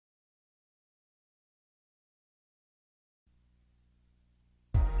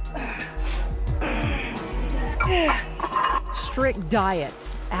Strict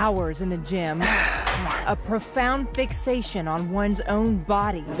diets, hours in the gym, a profound fixation on one's own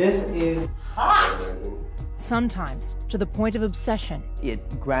body. This is hot! Sometimes to the point of obsession.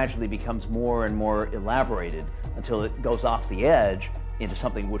 It gradually becomes more and more elaborated until it goes off the edge into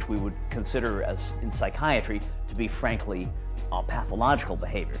something which we would consider, as in psychiatry, to be frankly pathological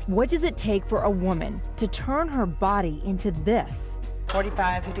behaviors. What does it take for a woman to turn her body into this?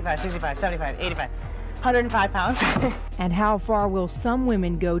 45, 55, 65, 75, 85, 105 pounds. And how far will some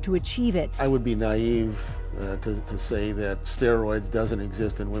women go to achieve it? I would be naive to say that steroids doesn't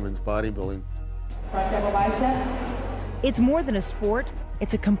exist in women's bodybuilding. Front double bicep. It's more than a sport,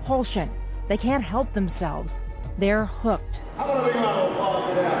 it's a compulsion. They can't help themselves. They're hooked. I want a big round of applause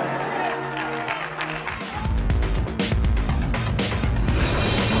for that.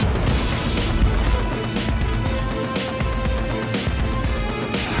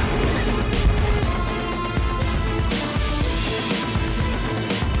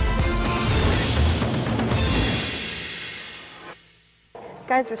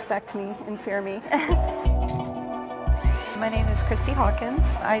 Guys respect me and fear me. My name is Kristy Hawkins.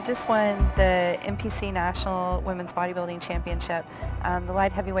 I just won the NPC National Women's Bodybuilding Championship, the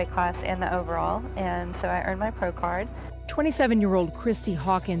light heavyweight class and the overall, and so I earned my pro card. 27-year-old Kristy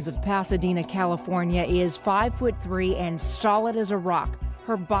Hawkins of Pasadena, California is 5'3" and solid as a rock.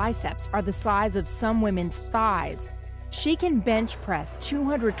 Her biceps are the size of some women's thighs. She can bench press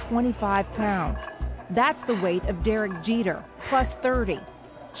 225 pounds. That's the weight of Derek Jeter, plus 30.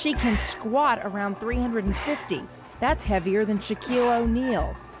 She can squat around 350. That's heavier than Shaquille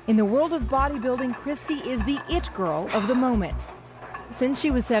O'Neal. In the world of bodybuilding, Kristy is the it girl of the moment. Since she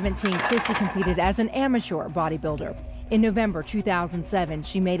was 17, Kristy competed as an amateur bodybuilder. In November 2007,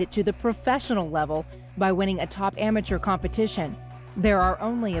 she made it to the professional level by winning a top amateur competition. There are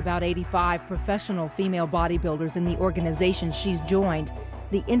only about 85 professional female bodybuilders in the organization she's joined,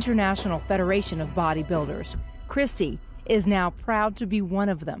 the International Federation of Bodybuilders. Kristy is now proud to be one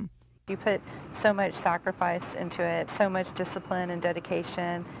of them. You put so much sacrifice into it, so much discipline and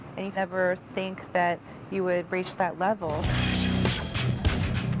dedication, and you never think that you would reach that level.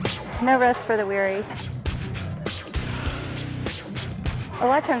 No rest for the weary. A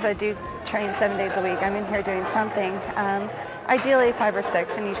lot of times I do train 7 days a week. I'm in here doing something. Ideally 5 or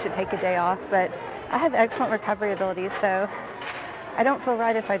 6, and you should take a day off, but I have excellent recovery abilities, so I don't feel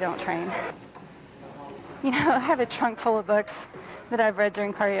right if I don't train. You know, I have a trunk full of books that I've read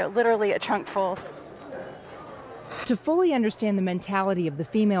during cardio, literally a trunk full. To fully understand the mentality of the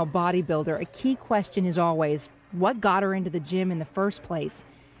female bodybuilder, a key question is always, what got her into the gym in the first place?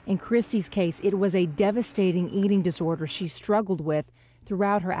 In Kristy's case, it was a devastating eating disorder she struggled with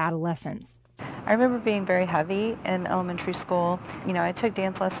throughout her adolescence. I remember being very heavy in elementary school. You know, I took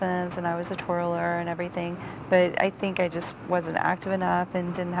dance lessons and I was a twirler and everything, but I think I just wasn't active enough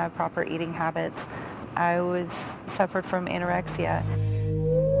and didn't have proper eating habits. I suffered from anorexia.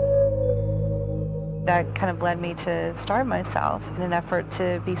 That kind of led me to starve myself in an effort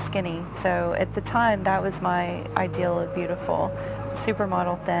to be skinny. So at the time, that was my ideal of beautiful,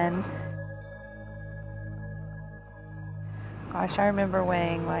 supermodel thin. Gosh, I remember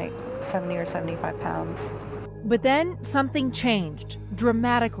weighing like 70 or 75 pounds. But then something changed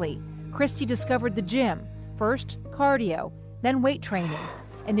dramatically. Kristy discovered the gym. First, cardio, then weight training.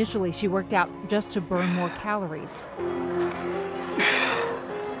 Initially, she worked out just to burn more calories.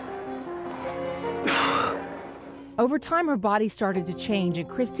 Over time, her body started to change, and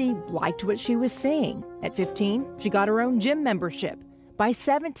Kristy liked what she was seeing. At 15, she got her own gym membership. By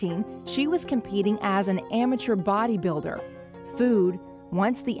 17, she was competing as an amateur bodybuilder. Food,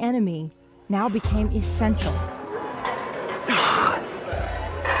 once the enemy, now became essential.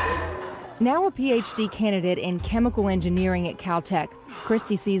 Now a PhD candidate in chemical engineering at Caltech,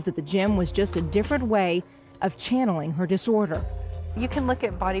 Kristy sees that the gym was just a different way of channeling her disorder. You can look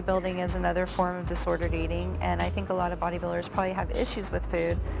at bodybuilding as another form of disordered eating, and I think a lot of bodybuilders probably have issues with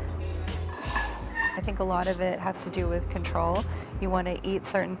food. I think a lot of it has to do with control. You want to eat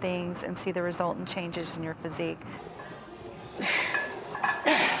certain things and see the resultant changes in your physique.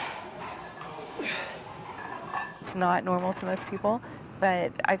 It's not normal to most people,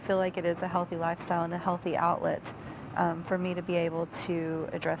 but I feel like it is a healthy lifestyle and a healthy outlet for me to be able to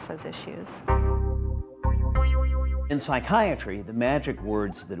address those issues. In psychiatry, the magic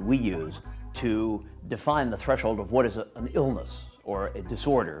words that we use to define the threshold of what is an illness or a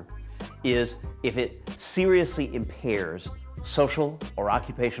disorder is if it seriously impairs social or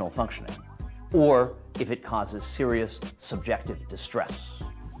occupational functioning, or if it causes serious subjective distress.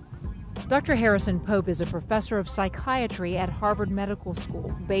 Dr. Harrison Pope is a professor of psychiatry at Harvard Medical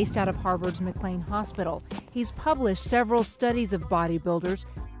School, based out of Harvard's McLean Hospital. He's published several studies of bodybuilders.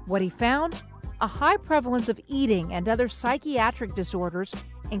 What he found? A high prevalence of eating and other psychiatric disorders,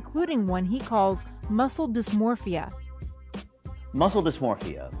 including one he calls muscle dysmorphia. Muscle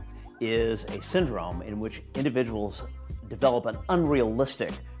dysmorphia is a syndrome in which individuals develop an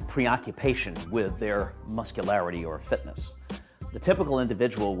unrealistic preoccupation with their muscularity or fitness. The typical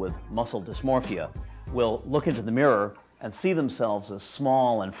individual with muscle dysmorphia will look into the mirror and see themselves as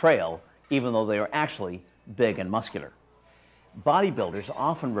small and frail, even though they are actually big and muscular. Bodybuilders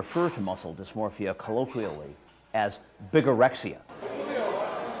often refer to muscle dysmorphia colloquially as bigorexia.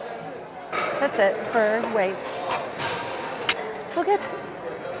 That's it for weights. Feel good.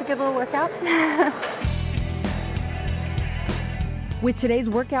 It's a good little workout. With today's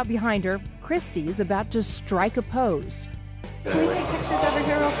workout behind her, Kristy is about to strike a pose. Can we take pictures over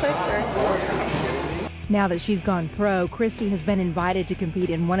here real quick? Now that she's gone pro, Kristy has been invited to compete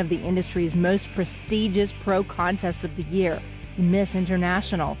in one of the industry's most prestigious pro contests of the year, Miss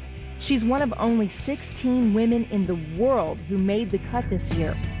International. She's one of only 16 women in the world who made the cut this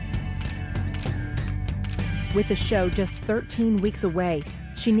year. With the show just 13 weeks away,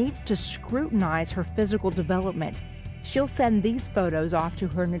 she needs to scrutinize her physical development. She'll send these photos off to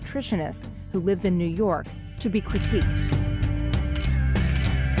her nutritionist, who lives in New York, to be critiqued.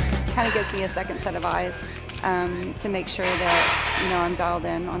 Kind of gives me a second set of eyes to make sure that, I'm dialed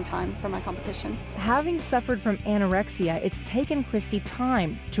in on time for my competition. Having suffered from anorexia, it's taken Kristy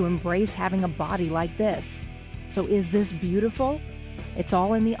time to embrace having a body like this. So is this beautiful? It's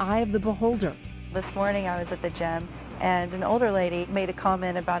all in the eye of the beholder. This morning I was at the gym and an older lady made a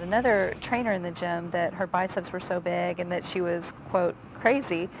comment about another trainer in the gym that her biceps were so big and that she was, quote,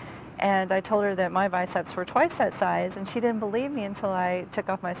 crazy. And I told her that my biceps were twice that size, and she didn't believe me until I took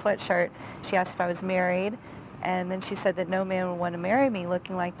off my sweatshirt. She asked if I was married, and then she said that no man would want to marry me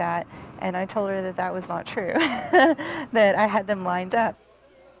looking like that. And I told her that that was not true, that I had them lined up.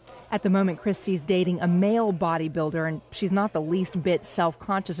 At the moment, Kristy's dating a male bodybuilder, and she's not the least bit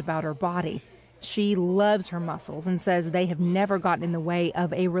self-conscious about her body. She loves her muscles and says they have never gotten in the way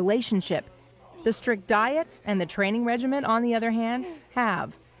of a relationship. The strict diet and the training regimen, on the other hand,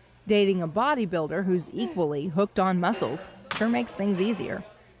 have. Dating a bodybuilder who's equally hooked on muscles sure makes things easier.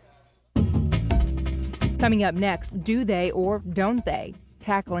 Coming up next, do they or don't they?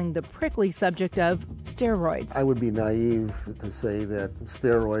 Tackling the prickly subject of steroids. I would be naive to say that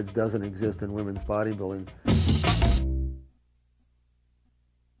steroids doesn't exist in women's bodybuilding.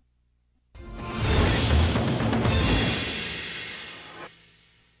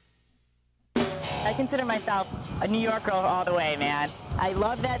 I consider myself a New York girl all the way, man. I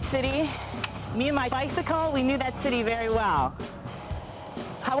love that city. Me and my bicycle, we knew that city very well.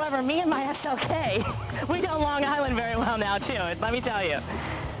 However, me and my SLK, we know Long Island very well now, too, let me tell you.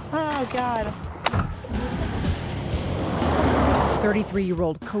 Oh, God.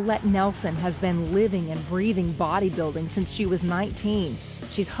 33-year-old Colette Nelson has been living and breathing bodybuilding since she was 19.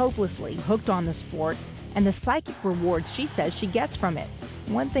 She's hopelessly hooked on the sport and the psychic rewards she says she gets from it.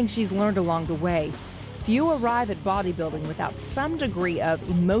 One thing she's learned along the way: few arrive at bodybuilding without some degree of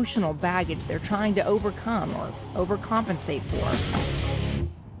emotional baggage they're trying to overcome or overcompensate for.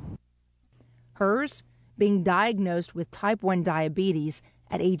 Hers, being diagnosed with type 1 diabetes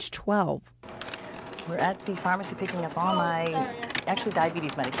at age 12. We're at the pharmacy picking up all my, actually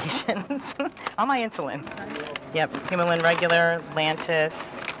diabetes medication, all my insulin. Yep, Humulin Regular,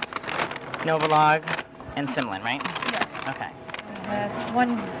 Lantus, Novolog, and Symlin, right? Yes. Okay. That's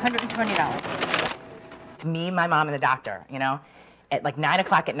 $120. It's me, my mom, and the doctor, at like 9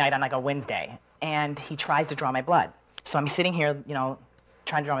 o'clock at night on like a Wednesday, and he tries to draw my blood. So I'm sitting here,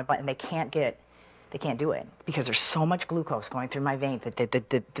 trying to draw my blood, and they can't do it because there's so much glucose going through my vein that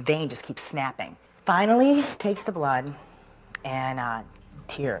the vein just keeps snapping. Finally, takes the blood, and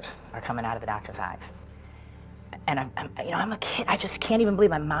tears are coming out of the doctor's eyes. And I'm a kid. I just can't even believe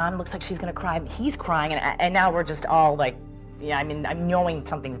my mom looks like she's gonna cry. He's crying, and now we're just all like, I'm knowing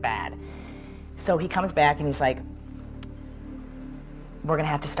something's bad. So he comes back and he's like, we're gonna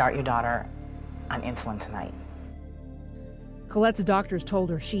have to start your daughter on insulin tonight. Colette's doctors told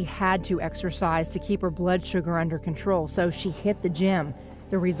her she had to exercise to keep her blood sugar under control, so she hit the gym.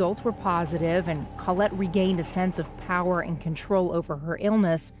 The results were positive, and Colette regained a sense of power and control over her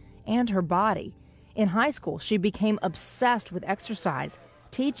illness and her body. In high school, she became obsessed with exercise,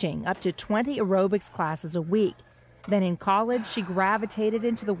 teaching up to 20 aerobics classes a week. Then in college, she gravitated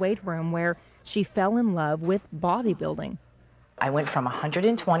into the weight room where she fell in love with bodybuilding. I went from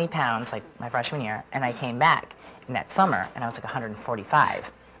 120 pounds, like my freshman year, and I came back in that summer, and I was like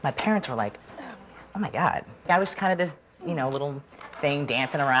 145. My parents were like, oh my God. I was kind of this, you know, little thing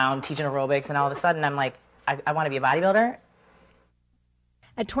dancing around, teaching aerobics, and all of a sudden I'm like, I want to be a bodybuilder.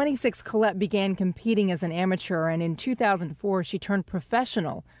 At 26, Colette began competing as an amateur, and in 2004, she turned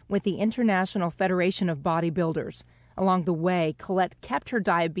professional with the International Federation of Bodybuilders. Along the way, Colette kept her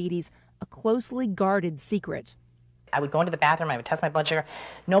diabetes a closely guarded secret. I would go into the bathroom, I would test my blood sugar.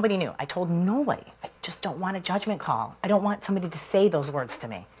 Nobody knew. I told nobody. I just don't want a judgment call. I don't want somebody to say those words to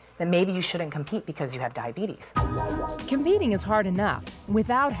me. Then maybe you shouldn't compete because you have diabetes. Competing is hard enough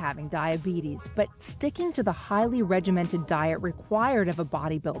without having diabetes, but sticking to the highly regimented diet required of a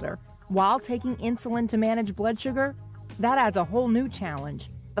bodybuilder while taking insulin to manage blood sugar, that adds a whole new challenge.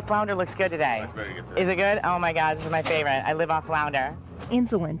 The flounder looks good today. Is it good? Oh my God, this is my favorite. I live off flounder.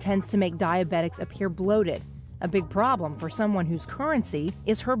 Insulin tends to make diabetics appear bloated, a big problem for someone whose currency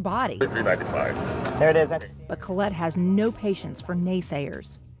is her body. 395. There it is. But Colette has no patience for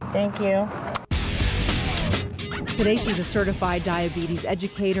naysayers. Thank you. Today she's a certified diabetes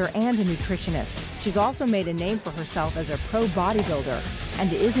educator and a nutritionist. She's also made a name for herself as a pro bodybuilder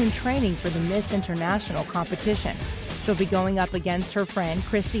and is in training for the Miss International competition. She'll be going up against her friend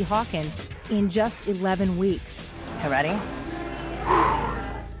Kristy Hawkins in just 11 weeks. You ready?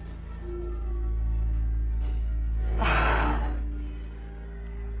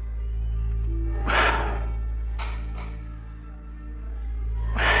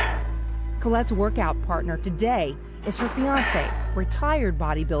 Colette's workout partner today is her fiance, retired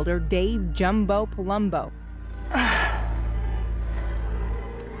bodybuilder Dave Jumbo Palumbo.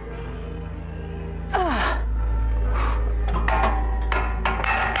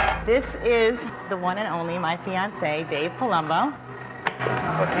 This is the one and only my fiance, Dave Palumbo.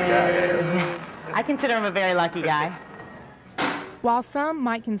 I consider him a very lucky guy. While some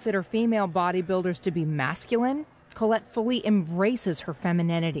might consider female bodybuilders to be masculine, Colette fully embraces her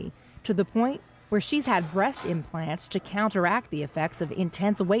femininity, to the point where she's had breast implants to counteract the effects of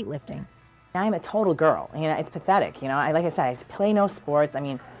intense weightlifting. I'm a total girl. You know, it's pathetic. You know, like I said, I play no sports. I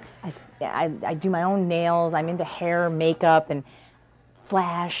mean, I do my own nails. I'm into hair, makeup, and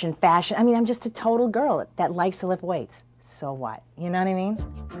flash and fashion. I mean, I'm just a total girl that likes to lift weights. So what? You know what I mean?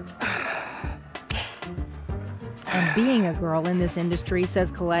 And being a girl in this industry,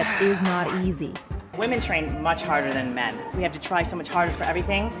 says Colette, is not easy. Women train much harder than men. We have to try so much harder for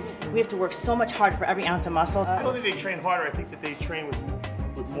everything. We have to work so much harder for every ounce of muscle. I don't think they train harder. I think that they train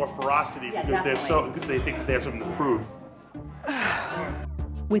with more ferocity because because they think that they have something to prove.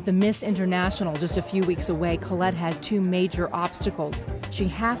 With the Miss International just a few weeks away, Colette has two major obstacles. She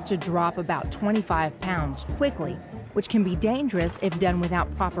has to drop about 25 pounds quickly, which can be dangerous if done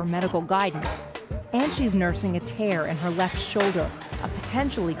without proper medical guidance. And she's nursing a tear in her left shoulder, a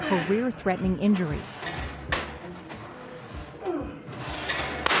potentially career-threatening injury.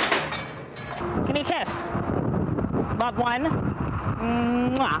 Give me a kiss. Love one.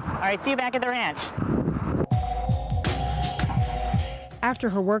 Mwah. All right, see you back at the ranch. After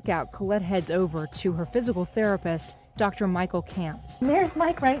her workout, Colette heads over to her physical therapist, Dr. Michael Camp. There's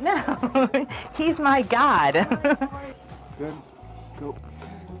Mike right now. He's my god. Good. Go.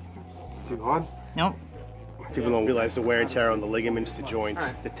 Too on? Nope. People don't realize the wear and tear on the ligaments, the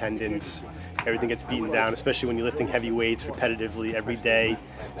joints, the tendons. Everything gets beaten down, especially when you're lifting heavy weights repetitively every day,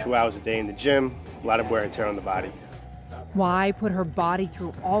 2 hours a day in the gym. A lot of wear and tear on the body. Why put her body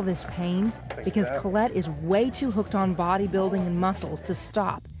through all this pain? Because Colette is way too hooked on bodybuilding and muscles to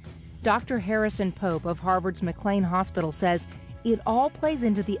stop. Dr. Harrison Pope of Harvard's McLean Hospital says it all plays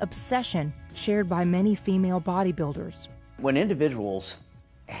into the obsession shared by many female bodybuilders. When individuals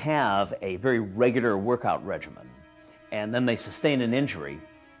have a very regular workout regimen, and then they sustain an injury,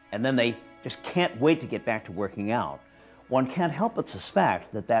 and then they just can't wait to get back to working out, one can't help but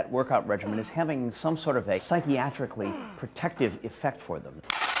suspect that that workout regimen is having some sort of a psychiatrically protective effect for them.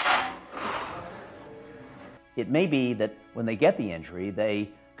 It may be that when they get the injury, they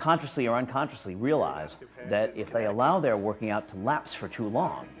consciously or unconsciously realize that if they allow their working out to lapse for too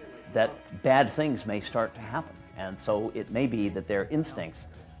long, that bad things may start to happen. And so it may be that their instincts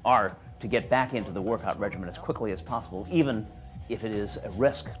are to get back into the workout regimen as quickly as possible, even if it is a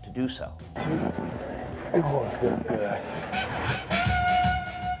risk to do so.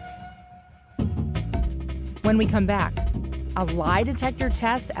 When we come back, a lie detector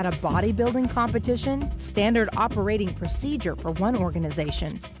test at a bodybuilding competition, standard operating procedure for one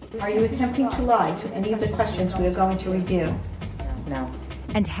organization. Are you attempting to lie to any of the questions we are going to review? No.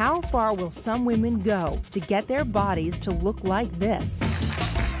 And how far will some women go to get their bodies to look like this?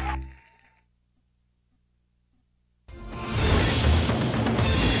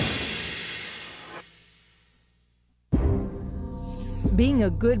 Being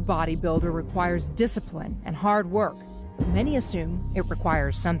a good bodybuilder requires discipline and hard work. Many assume it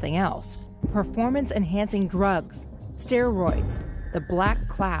requires something else. Performance-enhancing drugs, steroids, the black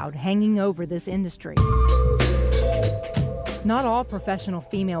cloud hanging over this industry. Not all professional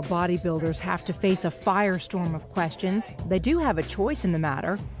female bodybuilders have to face a firestorm of questions. They do have a choice in the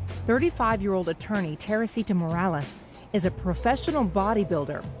matter. 35-year-old attorney Teresita Morales is a professional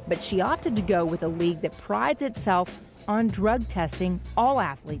bodybuilder, but she opted to go with a league that prides itself on drug testing all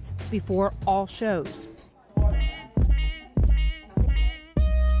athletes before all shows.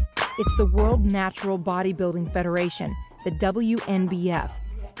 It's the World Natural Bodybuilding Federation, the WNBF,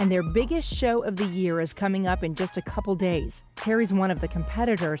 and their biggest show of the year is coming up in just a couple days. Terry's one of the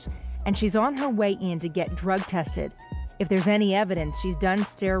competitors, and she's on her way in to get drug tested. If there's any evidence she's done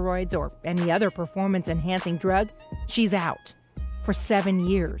steroids or any other performance-enhancing drug, she's out for 7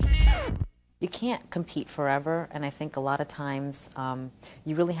 years. You can't compete forever, and I think a lot of times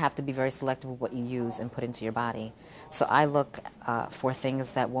you really have to be very selective with what you use and put into your body. So I look for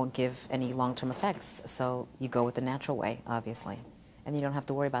things that won't give any long-term effects. So you go with the natural way, obviously, and you don't have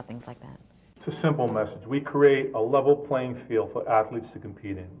to worry about things like that. It's a simple message. We create a level playing field for athletes to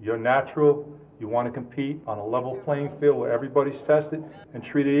compete in. You're natural, you want to compete on a level playing field where everybody's tested and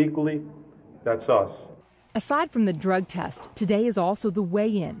treated equally, that's us. Aside from the drug test, today is also the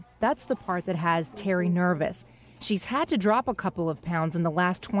weigh-in. That's the part that has Terry nervous. She's had to drop a couple of pounds in the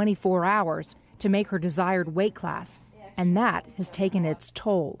last 24 hours to make her desired weight class, and that has taken its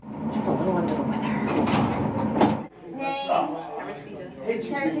toll. Just a little under the weather.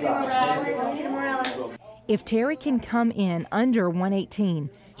 Teresita Morales. If Terry can come in under 118,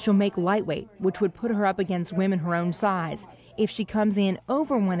 she'll make lightweight, which would put her up against women her own size. If she comes in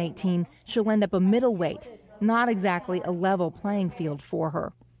over 118, she'll end up a middleweight. Not exactly a level playing field for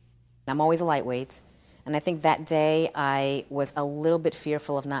her. I'm always a lightweight, and I think that day I was a little bit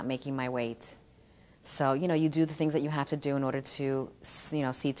fearful of not making my weight. So, you do the things that you have to do in order to,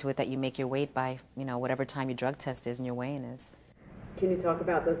 see to it that you make your weight by, whatever time your drug test is and your weigh-in is. Can you talk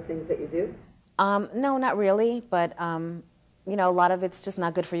about those things that you do? No, not really, but, a lot of it's just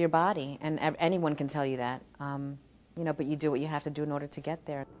not good for your body, and anyone can tell you that. But you do what you have to do in order to get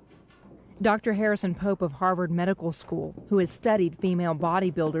there. Dr. Harrison Pope of Harvard Medical School, who has studied female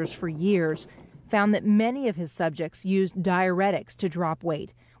bodybuilders for years, found that many of his subjects used diuretics to drop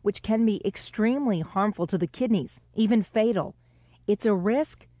weight, which can be extremely harmful to the kidneys, even fatal. It's a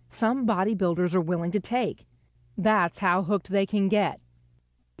risk some bodybuilders are willing to take. That's how hooked they can get.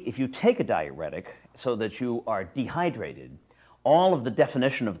 If you take a diuretic so that you are dehydrated, all of the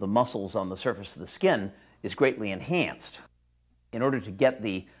definition of the muscles on the surface of the skin is greatly enhanced. In order to get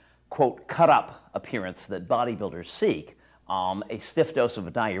the, quote, cut-up appearance that bodybuilders seek, a stiff dose of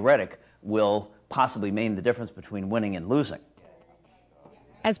a diuretic will possibly mean the difference between winning and losing.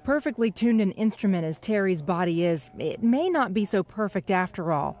 As perfectly tuned an instrument as Terry's body is, it may not be so perfect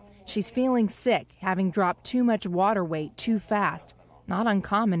after all. She's feeling sick, having dropped too much water weight too fast. Not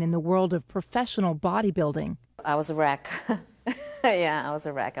uncommon in the world of professional bodybuilding. I was a wreck. Yeah, I was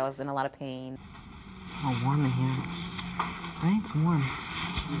a wreck. I was in a lot of pain. It's all warm in here. Right? It's warm.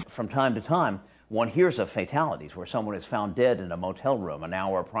 From time to time, one hears of fatalities where someone is found dead in a motel room an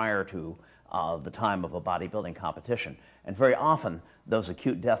hour prior to the time of a bodybuilding competition. And very often, those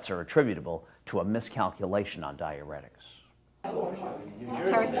acute deaths are attributable to a miscalculation on diuretics.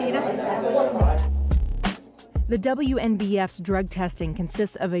 Teresita. The WNBF's drug testing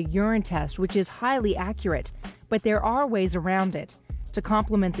consists of a urine test, which is highly accurate, but there are ways around it. To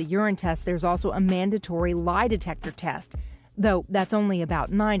complement the urine test, there's also a mandatory lie detector test, though that's only about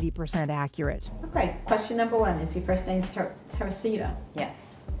 90% accurate. Okay, question number 1. Is your first name Teresita?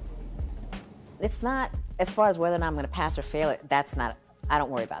 Yes. It's not, as far as whether or not I'm going to pass or fail it, that's not, I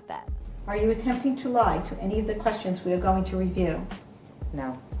don't worry about that. Are you attempting to lie to any of the questions we are going to review?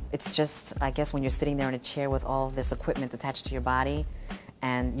 No. It's just, I guess, when you're sitting there in a chair with all this equipment attached to your body,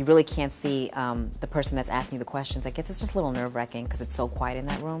 and you really can't see the person that's asking you the questions, I guess it's just a little nerve-wracking because it's so quiet in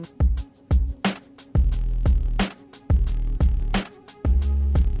that room.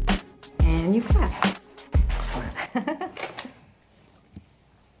 And you pass. Excellent.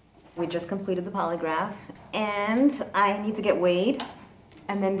 We just completed the polygraph, and I need to get weighed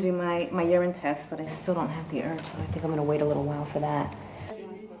and then do my urine test, but I still don't have the urge, so I think I'm going to wait a little while for that.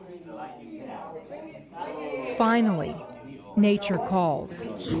 Finally, nature calls.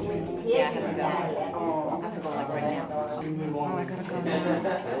 Yeah, I have to go. Oh, I have to go like right now. Oh, I gotta go.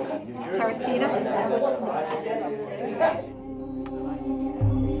 Teresita.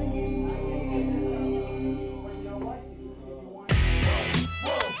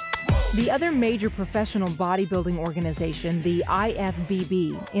 The other major professional bodybuilding organization, the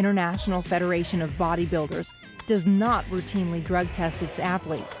IFBB, International Federation of Bodybuilders, does not routinely drug test its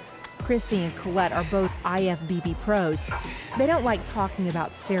athletes. Kristy and Colette are both IFBB pros. They don't like talking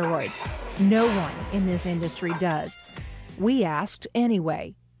about steroids. No one in this industry does. We asked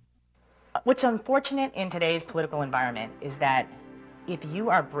anyway. What's unfortunate in today's political environment is that if you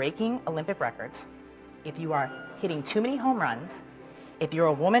are breaking Olympic records, if you are hitting too many home runs, if you're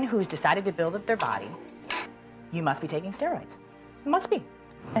a woman who's decided to build up their body, you must be taking steroids. It must be.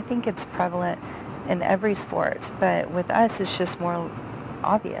 I think it's prevalent in every sport, but with us it's just more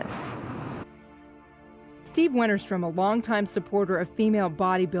obvious. Steve Wennerstrom, a longtime supporter of female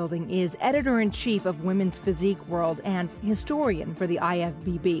bodybuilding, is editor-in-chief of Women's Physique World and historian for the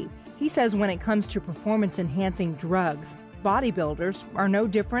IFBB. He says when it comes to performance-enhancing drugs, bodybuilders are no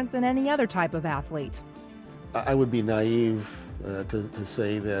different than any other type of athlete. I would be naive to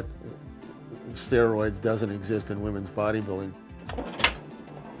say that steroids doesn't exist in women's bodybuilding.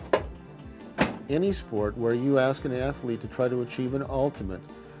 Any sport where you ask an athlete to try to achieve an ultimate,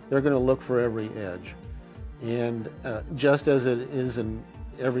 they're going to look for every edge. And just as it is in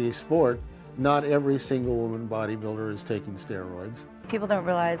every sport, not every single woman bodybuilder is taking steroids. People don't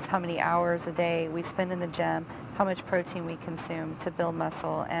realize how many hours a day we spend in the gym, how much protein we consume to build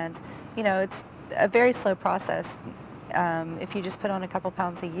muscle, and you know, it's a very slow process. If you just put on a couple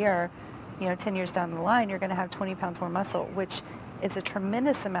pounds a year, you know, 10 years down the line, you're going to have 20 pounds more muscle, which is a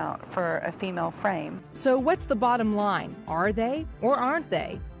tremendous amount for a female frame. So what's the bottom line? Are they or aren't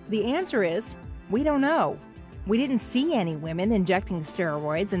they? The answer is, we don't know. We didn't see any women injecting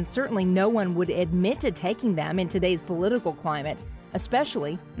steroids, and certainly no one would admit to taking them in today's political climate,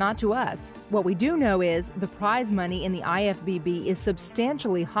 especially not to us. What we do know is the prize money in the IFBB is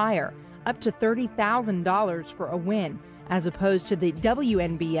substantially higher, up to $30,000 for a win, as opposed to the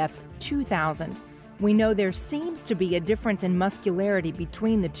WNBF's $2,000. We know there seems to be a difference in muscularity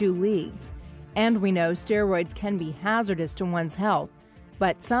between the two leagues. And we know steroids can be hazardous to one's health,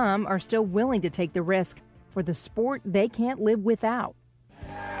 but some are still willing to take the risk for the sport they can't live without.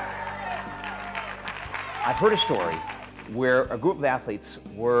 I've heard a story where a group of athletes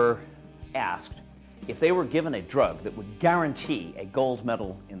were asked if they were given a drug that would guarantee a gold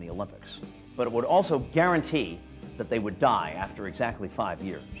medal in the Olympics, but it would also guarantee that they would die after exactly 5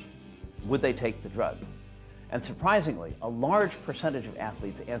 years. Would they take the drug? And surprisingly, a large percentage of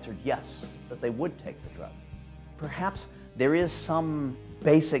athletes answered yes, that they would take the drug. Perhaps there is some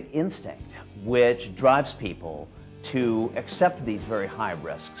basic instinct which drives people to accept these very high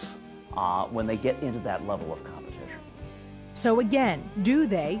risks when they get into that level of competition. So again, do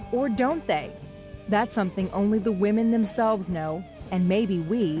they or don't they? That's something only the women themselves know, and maybe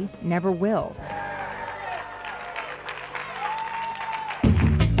we never will.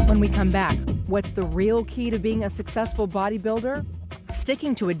 When we come back, what's the real key to being a successful bodybuilder?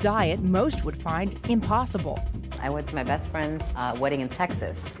 Sticking to a diet most would find impossible. I went to my best friend's wedding in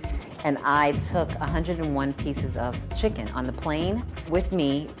Texas, and I took 101 pieces of chicken on the plane with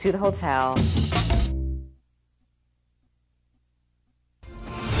me to the hotel.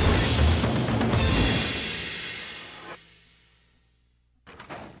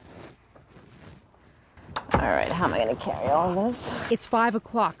 All right, how am I going to carry all of this? It's 5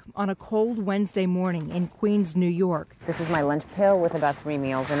 o'clock on a cold Wednesday morning in Queens, New York. This is my lunch pail with about 3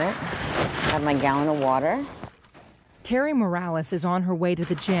 meals in it. I have my gallon of water. Terry Morales is on her way to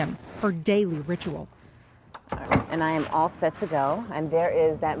the gym, her daily ritual. All right, and I am all set to go. And there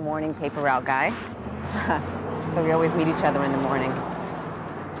is that morning paper route guy. So we always meet each other in the morning.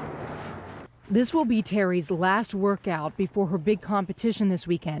 This will be Terry's last workout before her big competition this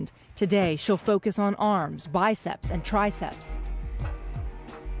weekend. Today, she'll focus on arms, biceps, and triceps.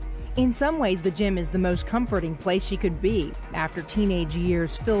 In some ways, the gym is the most comforting place she could be after teenage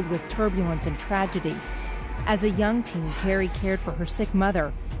years filled with turbulence and tragedy. As a young teen, Terry cared for her sick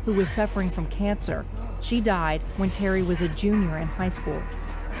mother, who was suffering from cancer. She died when Terry was a junior in high school.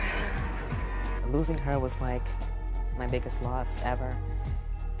 Losing her was like my biggest loss ever.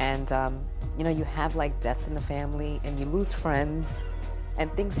 And, you know, you have like deaths in the family and you lose friends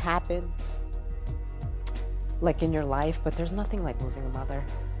and things happen like in your life, but there's nothing like losing a mother.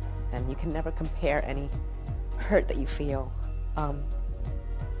 And you can never compare any hurt that you feel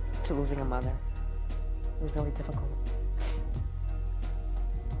to losing a mother. It was really difficult.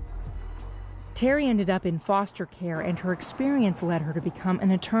 Terry ended up in foster care, and her experience led her to become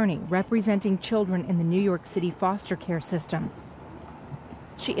an attorney representing children in the New York City foster care system.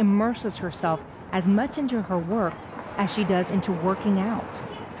 She immerses herself as much into her work as she does into working out.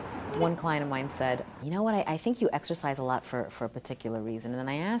 One client of mine said, you know what, I think you exercise a lot for a particular reason. And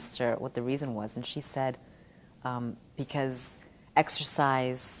I asked her what the reason was, and she said, because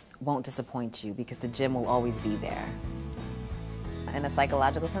exercise won't disappoint you, because the gym will always be there. In a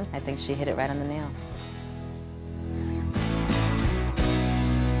psychological sense, I think she hit it right on the nail.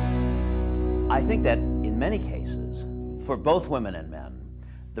 I think that in many cases, for both women and men,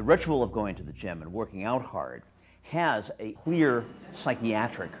 the ritual of going to the gym and working out hard has a clear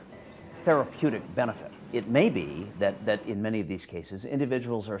psychiatric, therapeutic benefit. It may be that in many of these cases,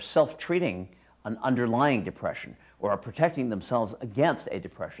 individuals are self-treating an underlying depression or are protecting themselves against a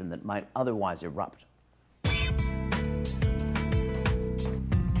depression that might otherwise erupt.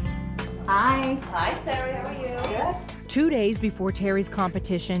 Hi. Hi, Terry. How are you? Good. 2 days before Terry's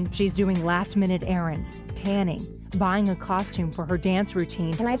competition, she's doing last-minute errands, tanning, buying a costume for her dance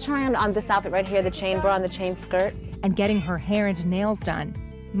routine. Can I try on this outfit right here, the chain bra and the chain skirt? And getting her hair and nails done.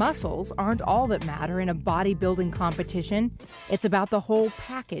 Muscles aren't all that matter in a bodybuilding competition. It's about the whole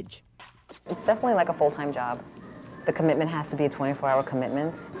package. It's definitely like a full-time job. The commitment has to be a 24-hour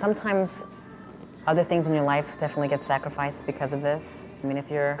commitment. Sometimes other things in your life definitely get sacrificed because of this. I mean,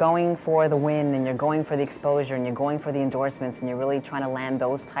 if you're going for the win and you're going for the exposure and you're going for the endorsements and you're really trying to land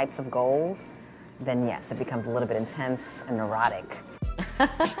those types of goals, then yes, it becomes a little bit intense and neurotic.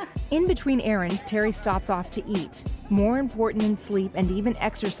 In between errands, Terry stops off to eat. More important than sleep and even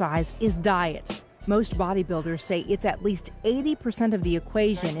exercise is diet. Most bodybuilders say it's at least 80% of the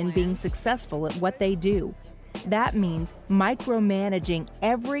equation in being successful at what they do. That means micromanaging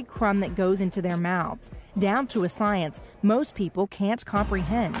every crumb that goes into their mouths, down to a science most people can't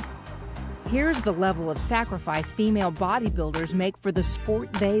comprehend. Here's the level of sacrifice female bodybuilders make for the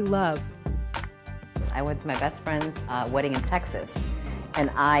sport they love. I went to my best friend's wedding in Texas, and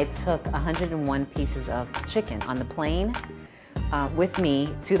I took 101 pieces of chicken on the plane with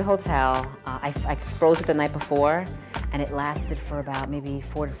me to the hotel. I froze it the night before, and it lasted for about maybe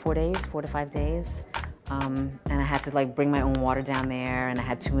 4 to 5 days. And I had to like bring my own water down there, and I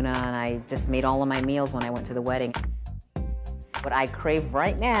had tuna, and I just made all of my meals when I went to the wedding. What I crave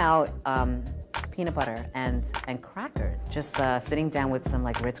right now, peanut butter and crackers. Just sitting down with some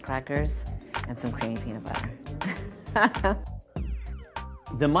like Ritz crackers and some creamy peanut butter.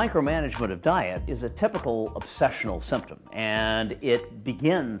 The micromanagement of diet is a typical obsessional symptom, and it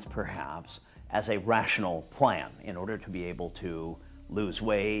begins perhaps as a rational plan in order to be able to lose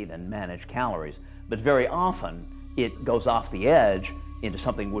weight and manage calories. But very often it goes off the edge into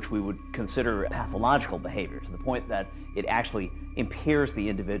something which we would consider pathological behavior, to the point that it actually impairs the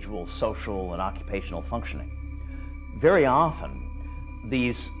individual's social and occupational functioning. Very often,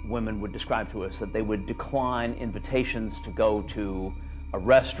 these women would describe to us that they would decline invitations to go to a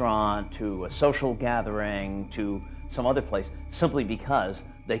restaurant, to a social gathering, to some other place, simply because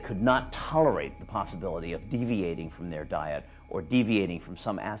they could not tolerate the possibility of deviating from their diet or deviating from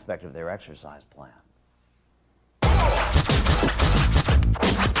some aspect of their exercise plan.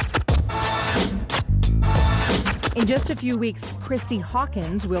 In just a few weeks, Kristy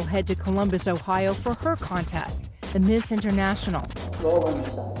Hawkins will head to Columbus, Ohio for her contest, the Miss International.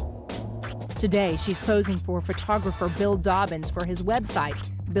 Today, she's posing for photographer Bill Dobbins for his website,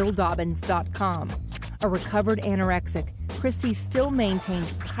 BillDobbins.com. A recovered anorexic, Kristy still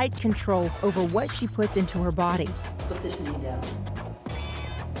maintains tight control over what she puts into her body. Put this knee down.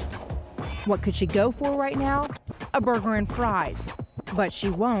 What could she go for right now? A burger and fries. But she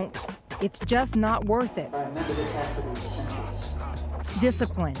won't. It's just not worth it. Remember, this has to be essentials.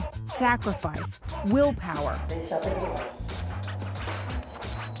 Discipline, sacrifice, willpower.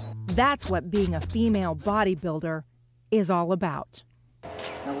 That's what being a female bodybuilder is all about.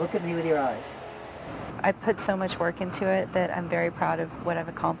 Now look at me with your eyes. I put so much work into it that I'm very proud of what I've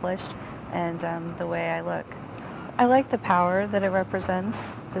accomplished and the way I look. I like the power that it represents,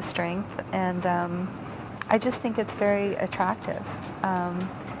 the strength, and I just think it's very attractive.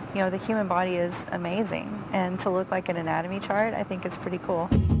 You know, the human body is amazing, and to look like an anatomy chart, I think it's pretty cool.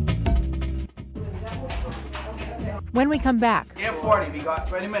 When we come back, Air 40, we got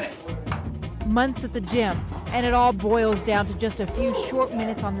 20 minutes. months at the gym, and it all boils down to just a few short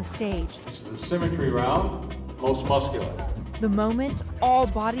minutes on the stage. The symmetry round, most muscular. The moment all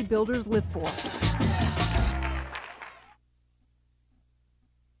bodybuilders live for.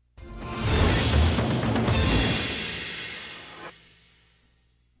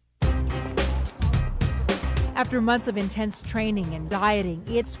 After months of intense training and dieting,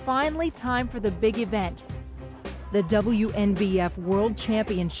 it's finally time for the big event, the WNBF World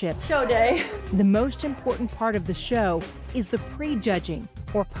Championships. Show day. The most important part of the show is the pre-judging,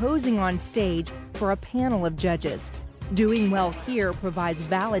 or posing on stage for a panel of judges. Doing well here provides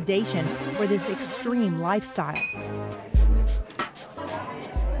validation for this extreme lifestyle.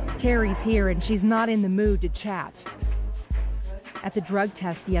 Terry's here and she's not in the mood to chat. At the drug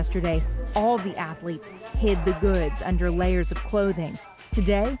test yesterday, all the athletes hid the goods under layers of clothing.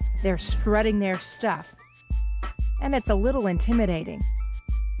 Today, they're strutting their stuff. And it's a little intimidating.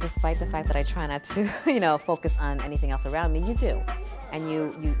 Despite the fact that I try not to, focus on anything else around me, you do. And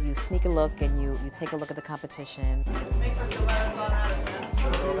you sneak a look and you take a look at the competition.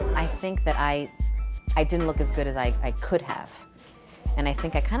 I think that I didn't look as good as I could have. And I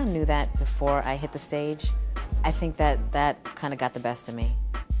think I kind of knew that before I hit the stage. I think that kind of got the best of me,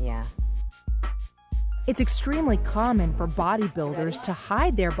 yeah. It's extremely common for bodybuilders to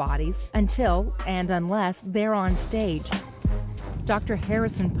hide their bodies until and unless they're on stage. Dr.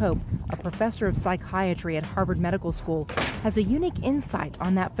 Harrison Pope, a professor of psychiatry at Harvard Medical School, has a unique insight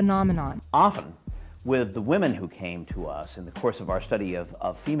on that phenomenon. Often, with the women who came to us in the course of our study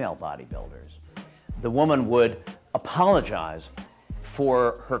of female bodybuilders, the woman would apologize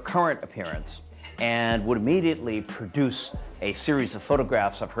for her current appearance and would immediately produce a series of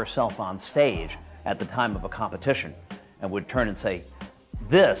photographs of herself on stage at the time of a competition and would turn and say,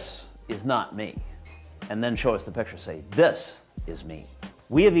 "This is not me," and then show us the picture, say, "This is me."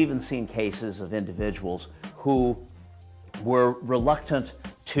 We have even seen cases of individuals who were reluctant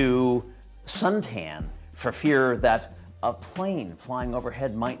to suntan for fear that a plane flying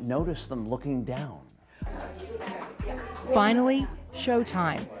overhead might notice them looking down. Finally,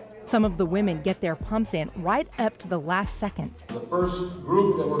 showtime. Some of the women get their pumps in right up to the last second. The first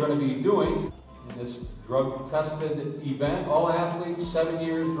group that we're going to be doing in this drug-tested event, all athletes, 7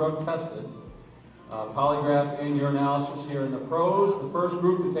 years drug-tested. Polygraph and urinalysis here in the pros. The first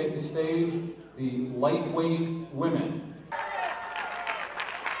group to take the stage, the lightweight women.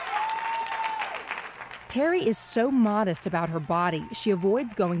 Terry is so modest about her body, she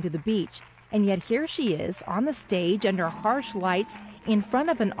avoids going to the beach. And yet here she is on the stage under harsh lights in front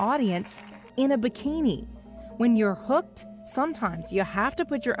of an audience in a bikini. When you're hooked, sometimes you have to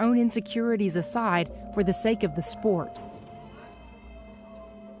put your own insecurities aside for the sake of the sport.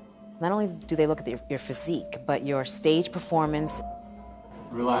 Not only do they look at your physique, but your stage performance.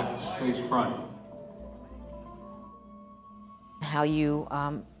 Relax, face front. How you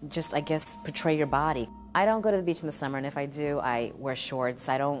just, I guess, portray your body. I don't go to the beach in the summer, and if I do, I wear shorts.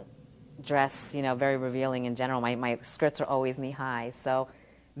 I don't dress, very revealing in general. My skirts are always knee-high. So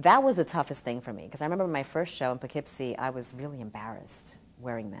that was the toughest thing for me, because I remember my first show in Poughkeepsie, I was really embarrassed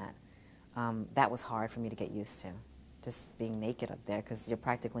wearing that. That was hard for me to get used to. Just being naked up there, because you're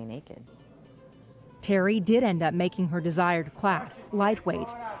practically naked. Terry did end up making her desired class,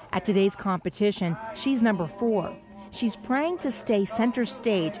 lightweight. At today's competition, she's number 4. She's praying to stay center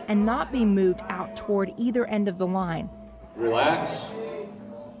stage and not be moved out toward either end of the line. Relax.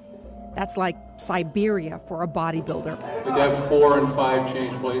 That's like Siberia for a bodybuilder. We have 4 and 5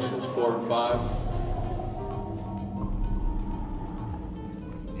 change places, 4 and 5.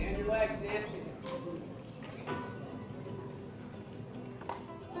 Stand your legs, Nancy.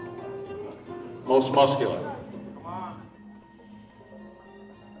 Most muscular. Come on.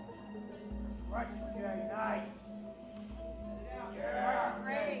 Right, Jay, nice. Yeah,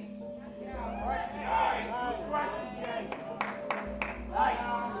 great.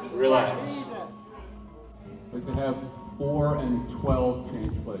 Relax. We can have 4 and 12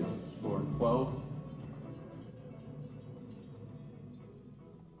 change places. 4 and 12.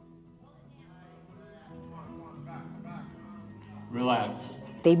 Relax.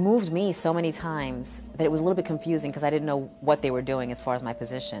 They moved me so many times that it was a little bit confusing because I didn't know what they were doing as far as my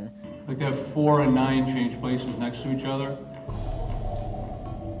position. We can have 4 and 9 change places next to each other.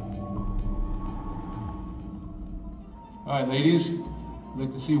 All right, ladies, I'd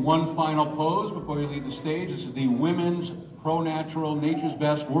like to see one final pose before you leave the stage. This is the Women's Pro Natural Nature's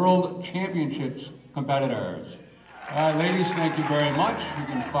Best World Championships competitors. All right, ladies, thank you very much. You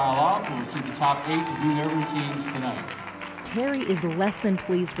can file off, and we'll see the top 8 to do their routines tonight. Terry is less than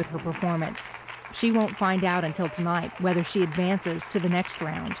pleased with her performance. She won't find out until tonight whether she advances to the next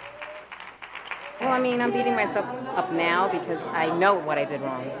round. Well, I mean, I'm beating myself up now because I know what I did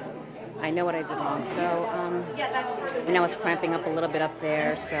wrong. I know what I did wrong. So, I was cramping up a little bit up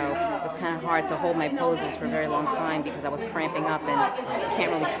there, so it was kind of hard to hold my poses for a very long time because I was cramping up, and you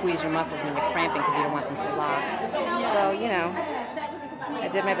can't really squeeze your muscles when you're cramping because you don't want them to lock. So, I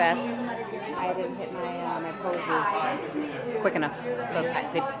did my best. I didn't hit my poses quick enough, so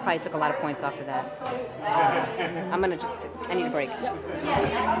they probably took a lot of points off of that. I need a break.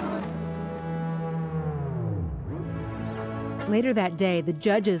 Later that day, the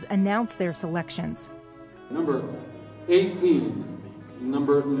judges announced their selections. Number 18,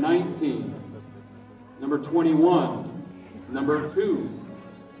 number 19, number 21, number 2,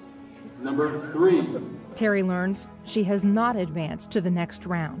 number 3. Terry learns she has not advanced to the next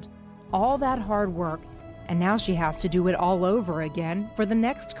round. All that hard work, and now she has to do it all over again for the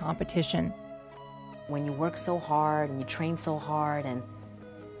next competition. When you work so hard and you train so hard and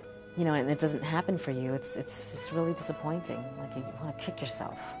and it doesn't happen for you, it's just really disappointing. Like you want to kick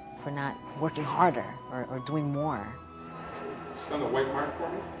yourself for not working harder or doing more. Just on the white mark for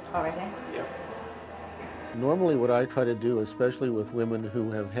me? Oh, right there? Yeah. Normally what I try to do, especially with women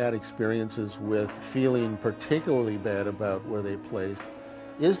who have had experiences with feeling particularly bad about where they place,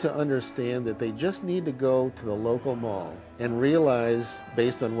 is to understand that they just need to go to the local mall and realize,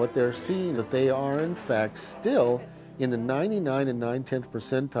 based on what they're seeing, that they are in fact still in the 99 and 9/10th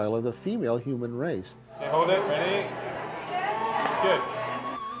percentile of the female human race. Okay, hold it, ready? Good.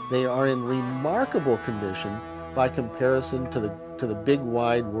 They are in remarkable condition by comparison to the big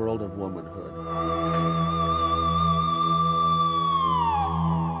wide world of womanhood.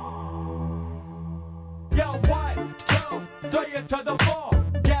 Yo, 1, 2, 3 into the 4.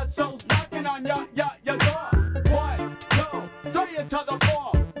 Guess who's knocking on your door? 1, 2, 3 into the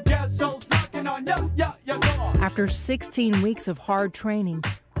 4. Guess who's knocking on your door? After 16 weeks of hard training,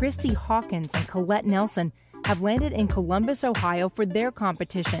 Kristy Hawkins and Colette Nelson have landed in Columbus, Ohio for their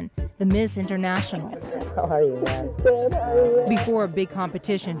competition, the Miss International. How are you, man? Good, how are you? Before a big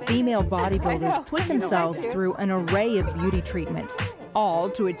competition, female bodybuilders put themselves through an array of beauty treatments, all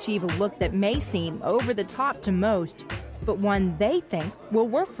to achieve a look that may seem over the top to most, but one they think will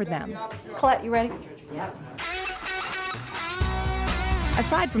work for them. Colette, you ready? Yep.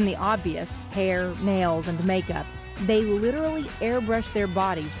 Aside from the obvious hair, nails, and makeup, they literally airbrush their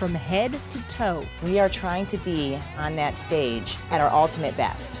bodies from head to toe. We are trying to be on that stage at our ultimate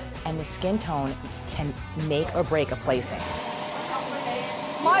best, and the skin tone can make or break a placing.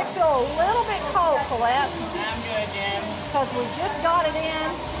 Might feel a little bit cold, Colette. I'm good, Jim. Because we just got it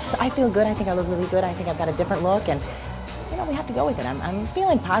in. So I feel good. I think I look really good. I think I've got a different look, and we have to go with it. I'm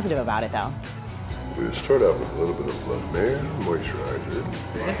feeling positive about it, though. We start out with a little bit of Blood Man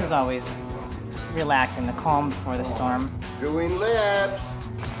moisturizer. This is always relaxing, the calm before the storm. Doing laps.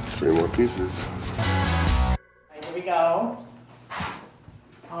 3 more pieces. Right, here we go.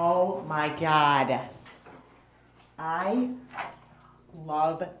 Oh my God. I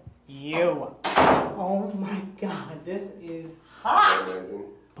love you. Oh my God, this is hot.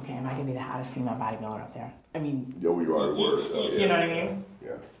 Okay, am I gonna be the hottest female bodybuilder up there? I mean, Yo, you are worth it. you know what I mean?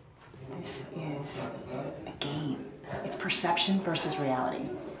 Yeah. This is a game. It's perception versus reality.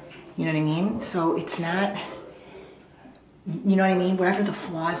 You know what I mean? So it's not, you know what I mean? Wherever the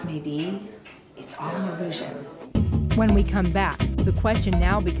flaws may be, it's all an illusion. When we come back, the question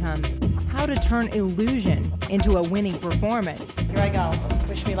now becomes how to turn illusion into a winning performance. Here I go.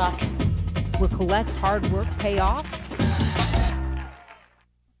 Wish me luck. Will Colette's hard work pay off?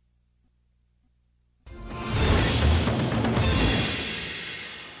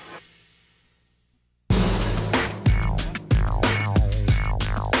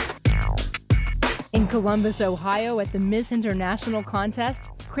 In Columbus, Ohio, at the Miss International contest,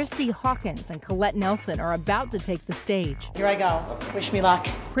 Kristy Hawkins and Colette Nelson are about to take the stage. Here I go. Wish me luck.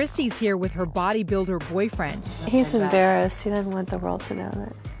 Kristy's here with her bodybuilder boyfriend. He's embarrassed. He doesn't want the world to know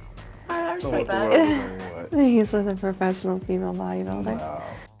that. I respect that. He's with a professional female bodybuilder. Wow.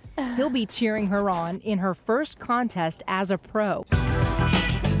 He'll be cheering her on in her first contest as a pro.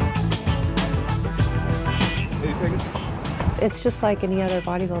 It's just like any other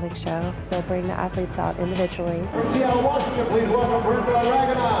bodybuilding show. They'll bring the athletes out individually. Seattle, Washington, please welcome Brenda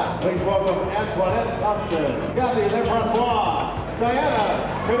Ragonot. Please welcome Antoinette Thompson. Kathy LeFrancois. Diana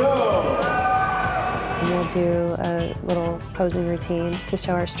Cadeau. We'll do a little posing routine to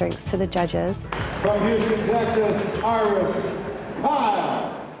show our strengths to the judges. From Houston, Texas, Iris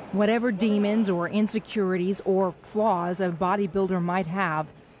Kyle. Whatever demons or insecurities or flaws a bodybuilder might have,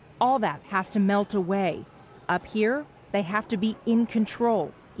 all that has to melt away. Up here, they have to be in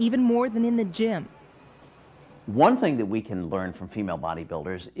control, even more than in the gym. One thing that we can learn from female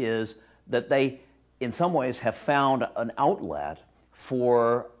bodybuilders is that they, in some ways, have found an outlet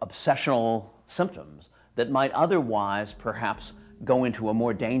for obsessional symptoms that might otherwise perhaps go into a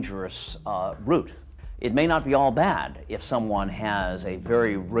more dangerous route. It may not be all bad if someone has a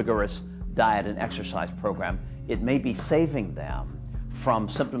very rigorous diet and exercise program. It may be saving them from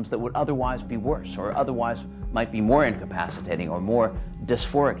symptoms that would otherwise be worse or otherwise might be more incapacitating or more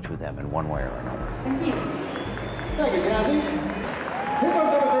dysphoric to them in one way or another. Thank you. Thank you, Cassie. Here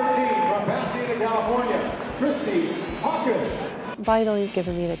comes number 13 from Pasadena, California, Kristy Hawkins. Bodybuilding's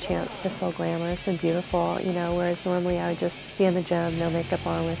given me the chance to feel glamorous and beautiful, you know, whereas normally I would just be in the gym, no makeup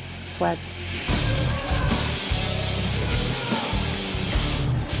on with sweats.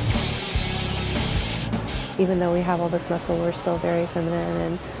 Even though we have all this muscle, we're still very feminine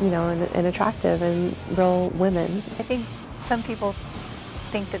and, you know, and attractive and real women. I think some people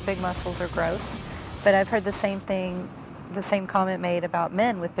think that big muscles are gross, but I've heard the same thing, the same comment made about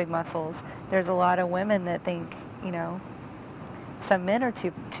men with big muscles. There's a lot of women that think, you know, some men are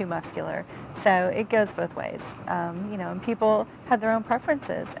too muscular. So it goes both ways. You know, and people have their own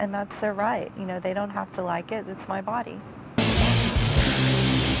preferences, and that's their right. You know, they don't have to like it. It's my body.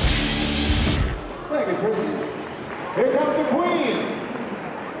 Thank you, Kristy. Here comes the queen.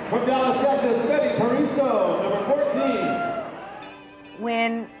 From Dallas, Texas, Teresita, number 14.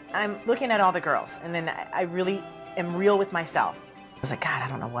 When I'm looking at all the girls, and then I really am real with myself. I was like, God, I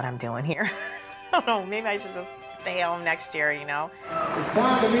don't know what I'm doing here. I don't know, maybe I should just stay home next year, you know? It's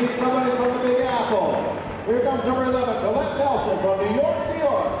time to meet somebody from the Big Apple. Here comes number 11, Colette from New York, New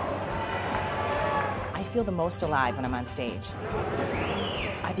York. I feel the most alive when I'm on stage.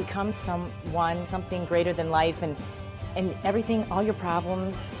 I become something greater than life, and everything, all your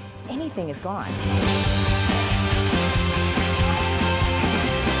problems, anything is gone.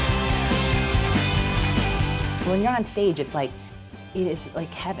 When you're on stage, it is like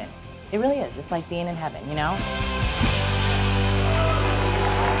heaven. It really is. It's like being in heaven, you know?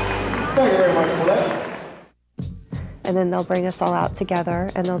 Thank you very much, Colette. And then they'll bring us all out together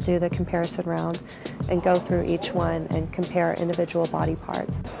and they'll do the comparison round and go through each one and compare individual body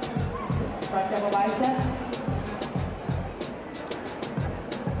parts. Front double bicep.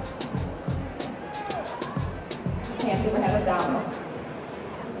 Can't overhead abdominal.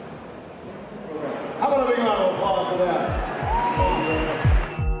 How about a big round of applause for that?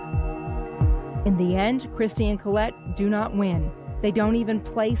 In the end, Kristy and Colette do not win. They don't even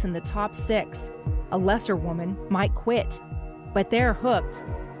place in the top 6. A lesser woman might quit, but they're hooked.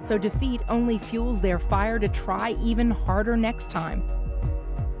 So defeat only fuels their fire to try even harder next time.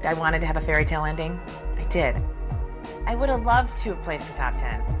 I wanted to have a fairy tale ending. I did. I would have loved to have placed the top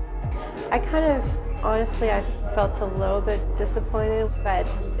 10. I kind of, honestly, I felt a little bit disappointed, but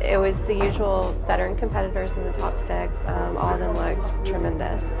it was the usual veteran competitors in the top 6. All of them looked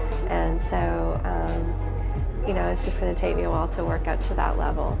tremendous. And so, you know, it's just going to take me a while to work up to that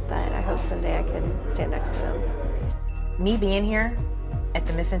level, but I hope someday I can stand next to them. Me being here at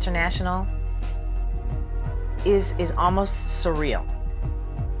the Miss International is almost surreal.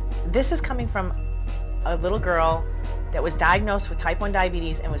 This is coming from a little girl that was diagnosed with type 1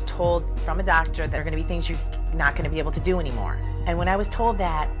 diabetes and was told from a doctor that there are going to be things you're not going to be able to do anymore. And when I was told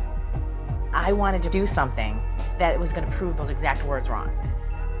that, I wanted to do something that was going to prove those exact words wrong.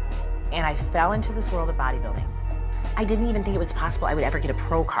 And I fell into this world of bodybuilding. I didn't even think it was possible I would ever get a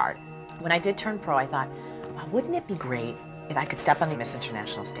pro card. When I did turn pro, I thought, wow, wouldn't it be great if I could step on the Miss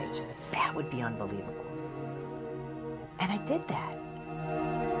International stage? That would be unbelievable. And I did that.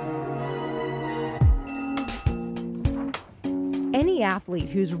 Any athlete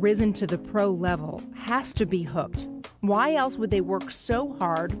who's risen to the pro level has to be hooked. Why else would they work so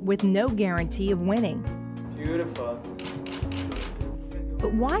hard with no guarantee of winning? Beautiful.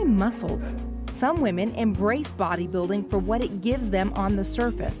 But why muscles? Some women embrace bodybuilding for what it gives them on the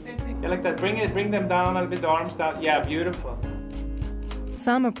surface. Yeah, like that. Bring them down a little bit, the arms down. Yeah, beautiful.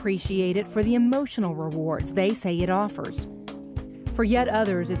 Some appreciate it for the emotional rewards they say it offers. For yet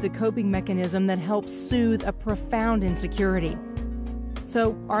others, it's a coping mechanism that helps soothe a profound insecurity.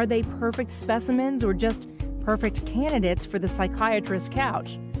 So, are they perfect specimens or just perfect candidates for the psychiatrist's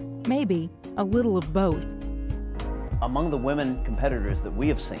couch? Maybe a little of both. Among the women competitors that we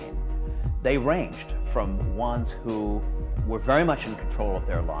have seen, they ranged from ones who were very much in control of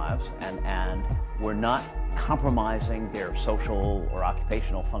their lives and were not compromising their social or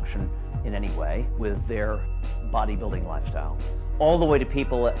occupational function in any way with their bodybuilding lifestyle, all the way to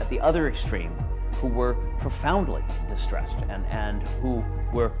people at the other extreme who were profoundly distressed and who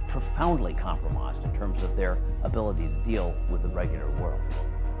were profoundly compromised in terms of their ability to deal with the regular world.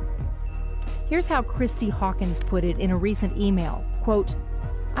 Here's how Kristy Hawkins put it in a recent email, quote,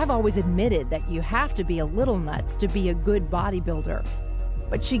 "I've always admitted that you have to be a little nuts to be a good bodybuilder."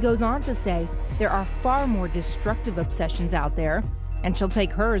 But she goes on to say there are far more destructive obsessions out there, and she'll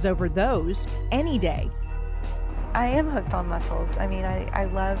take hers over those any day. I am hooked on muscles. I mean, I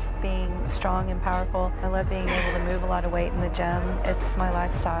love being strong and powerful. I love being able to move a lot of weight in the gym. It's my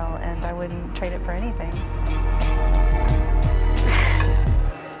lifestyle, and I wouldn't trade it for anything.